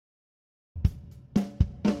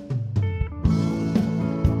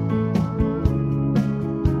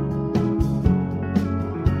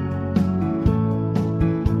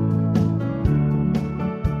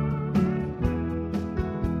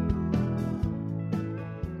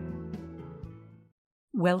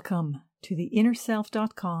Welcome to the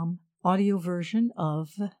InnerSelf.com audio version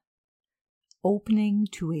of Opening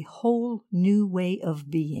to a Whole New Way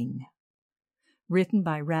of Being, written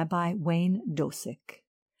by Rabbi Wayne Dosick,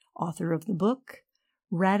 author of the book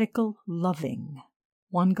Radical Loving,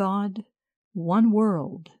 One God, One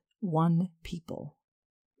World, One People.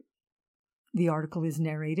 The article is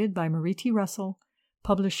narrated by Marie T. Russell,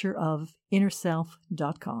 publisher of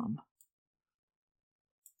InnerSelf.com.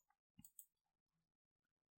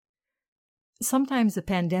 Sometimes a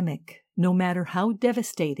pandemic, no matter how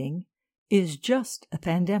devastating, is just a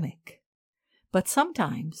pandemic. But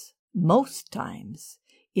sometimes, most times,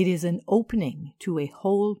 it is an opening to a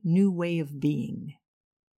whole new way of being.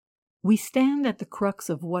 We stand at the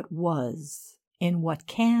crux of what was and what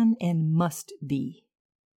can and must be.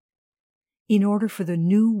 In order for the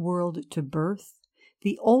new world to birth,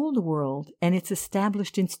 the old world and its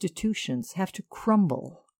established institutions have to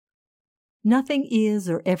crumble. Nothing is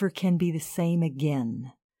or ever can be the same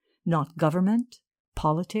again. Not government,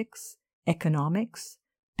 politics, economics,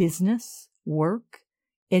 business, work,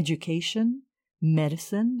 education,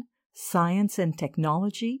 medicine, science and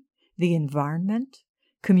technology, the environment,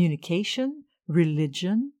 communication,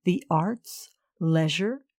 religion, the arts,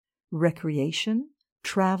 leisure, recreation,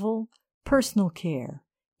 travel, personal care,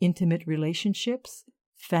 intimate relationships,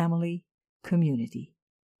 family, community.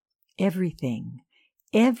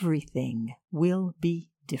 Everything will be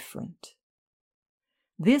different.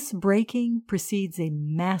 This breaking precedes a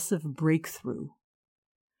massive breakthrough.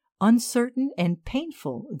 Uncertain and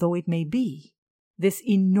painful though it may be, this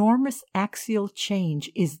enormous axial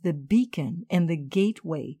change is the beacon and the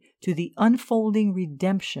gateway to the unfolding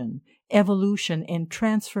redemption, evolution, and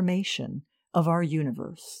transformation of our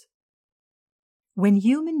universe. When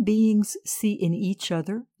human beings see in each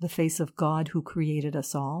other the face of God who created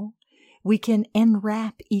us all, we can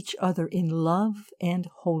enwrap each other in love and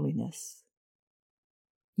holiness.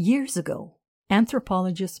 Years ago,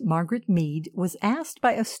 anthropologist Margaret Mead was asked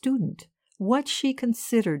by a student what she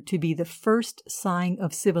considered to be the first sign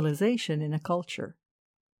of civilization in a culture.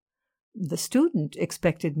 The student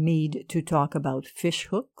expected Mead to talk about fish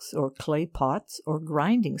hooks or clay pots or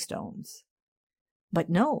grinding stones.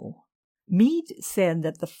 But no. Mead said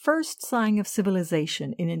that the first sign of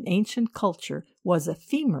civilization in an ancient culture was a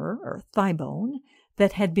femur, or thigh bone,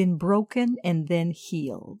 that had been broken and then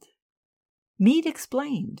healed. Mead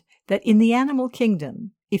explained that in the animal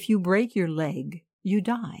kingdom, if you break your leg, you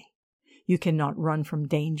die. You cannot run from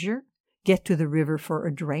danger, get to the river for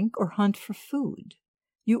a drink, or hunt for food.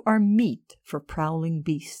 You are meat for prowling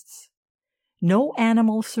beasts. No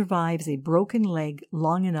animal survives a broken leg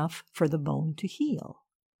long enough for the bone to heal.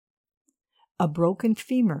 A broken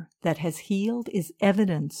femur that has healed is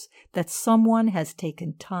evidence that someone has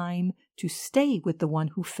taken time to stay with the one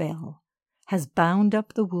who fell, has bound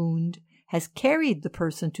up the wound, has carried the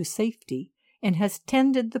person to safety, and has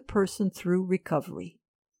tended the person through recovery.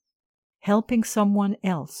 Helping someone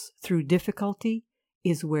else through difficulty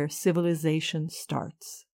is where civilization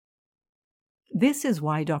starts. This is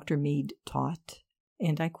why Dr. Mead taught,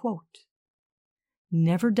 and I quote,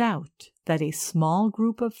 "Never doubt that a small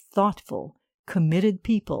group of thoughtful, committed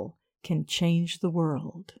people can change the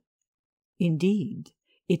world. Indeed,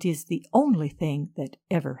 it is the only thing that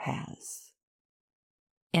ever has."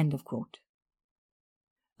 End of quote.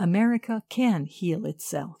 America can heal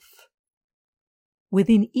itself.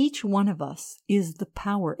 Within each one of us is the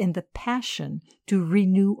power and the passion to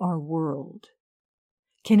renew our world.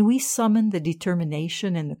 Can we summon the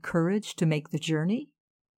determination and the courage to make the journey?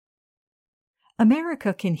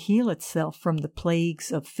 America can heal itself from the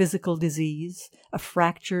plagues of physical disease, a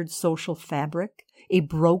fractured social fabric, a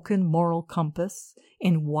broken moral compass,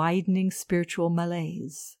 and widening spiritual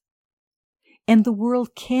malaise. And the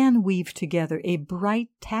world can weave together a bright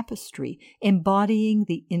tapestry embodying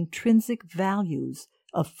the intrinsic values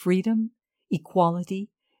of freedom, equality,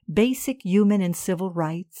 basic human and civil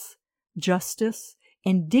rights, justice,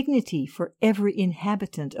 and dignity for every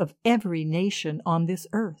inhabitant of every nation on this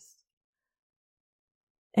earth.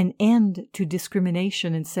 An end to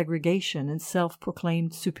discrimination and segregation and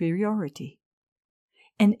self-proclaimed superiority.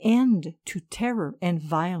 An end to terror and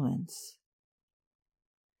violence.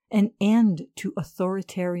 An end to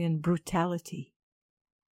authoritarian brutality.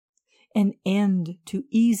 An end to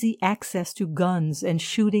easy access to guns and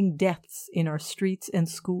shooting deaths in our streets and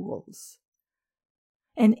schools.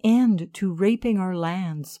 An end to raping our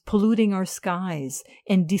lands, polluting our skies,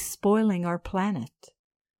 and despoiling our planet.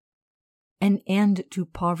 An end to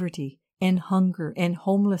poverty and hunger and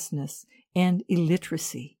homelessness and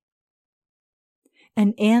illiteracy.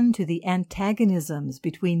 An end to the antagonisms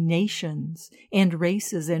between nations and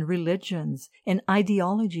races and religions and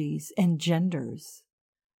ideologies and genders.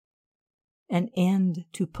 An end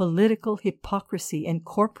to political hypocrisy and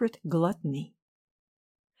corporate gluttony.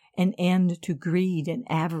 An end to greed and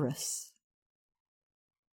avarice.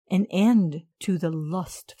 An end to the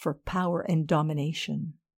lust for power and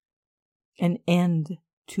domination. An end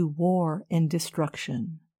to war and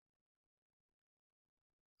destruction.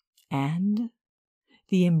 And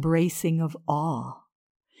the embracing of awe,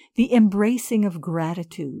 the embracing of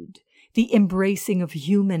gratitude, the embracing of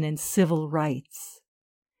human and civil rights,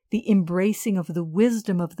 the embracing of the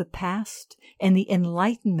wisdom of the past and the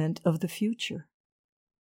enlightenment of the future,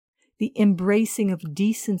 the embracing of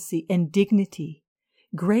decency and dignity,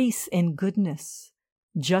 grace and goodness,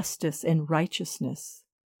 justice and righteousness,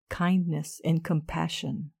 kindness and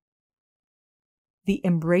compassion, the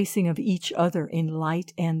embracing of each other in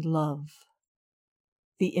light and love,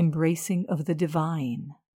 the embracing of the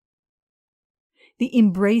divine, the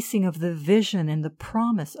embracing of the vision and the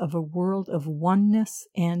promise of a world of oneness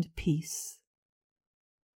and peace.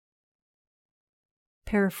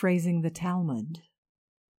 Paraphrasing the Talmud,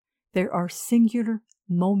 there are singular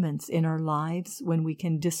moments in our lives when we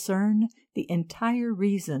can discern the entire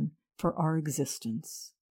reason for our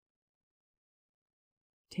existence.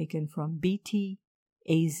 Taken from BT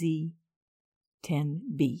AZ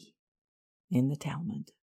 10b in the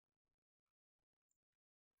Talmud.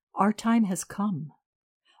 Our time has come.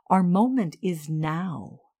 Our moment is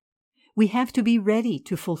now. We have to be ready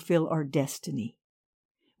to fulfill our destiny.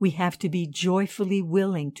 We have to be joyfully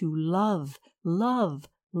willing to love, love,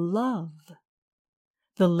 love.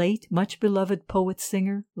 The late, much-beloved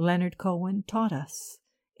poet-singer Leonard Cohen taught us,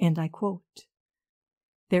 and I quote,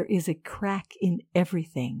 "There is a crack in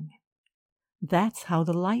everything. That's how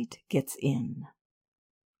the light gets in."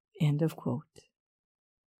 End of quote.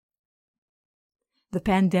 The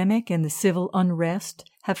pandemic and the civil unrest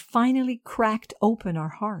have finally cracked open our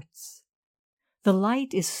hearts. The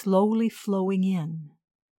light is slowly flowing in.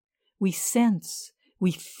 We sense,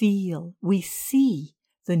 we feel, we see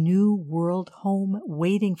the new world home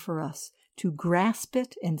waiting for us to grasp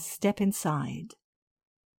it and step inside.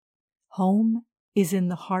 Home is in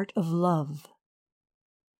the heart of love,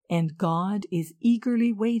 and God is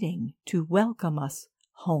eagerly waiting to welcome us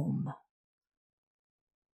home.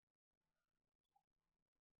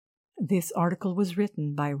 This article was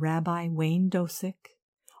written by Rabbi Wayne Dosick,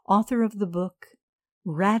 author of the book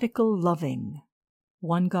Radical Loving,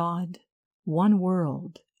 One God, One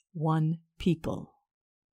World, One People.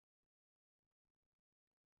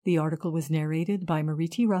 The article was narrated by Marie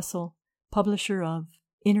T. Russell, publisher of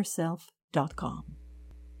InnerSelf.com.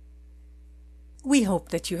 We hope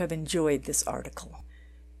that you have enjoyed this article.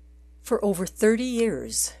 For over 30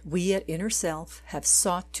 years, we at Inner Self have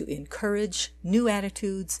sought to encourage new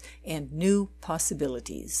attitudes and new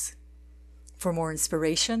possibilities. For more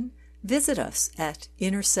inspiration, visit us at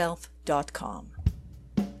InnerSelf.com.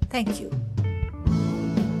 Thank you.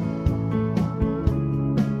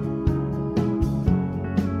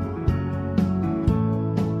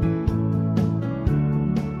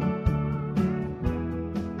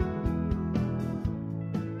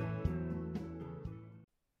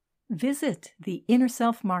 Visit the Inner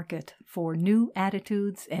Self Market for new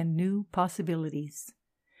attitudes and new possibilities.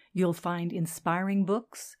 You'll find inspiring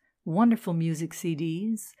books, wonderful music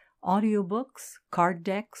CDs, audiobooks, card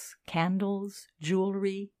decks, candles,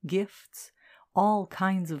 jewelry, gifts, all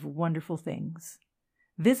kinds of wonderful things.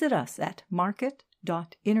 Visit us at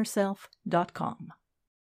market.innerself.com.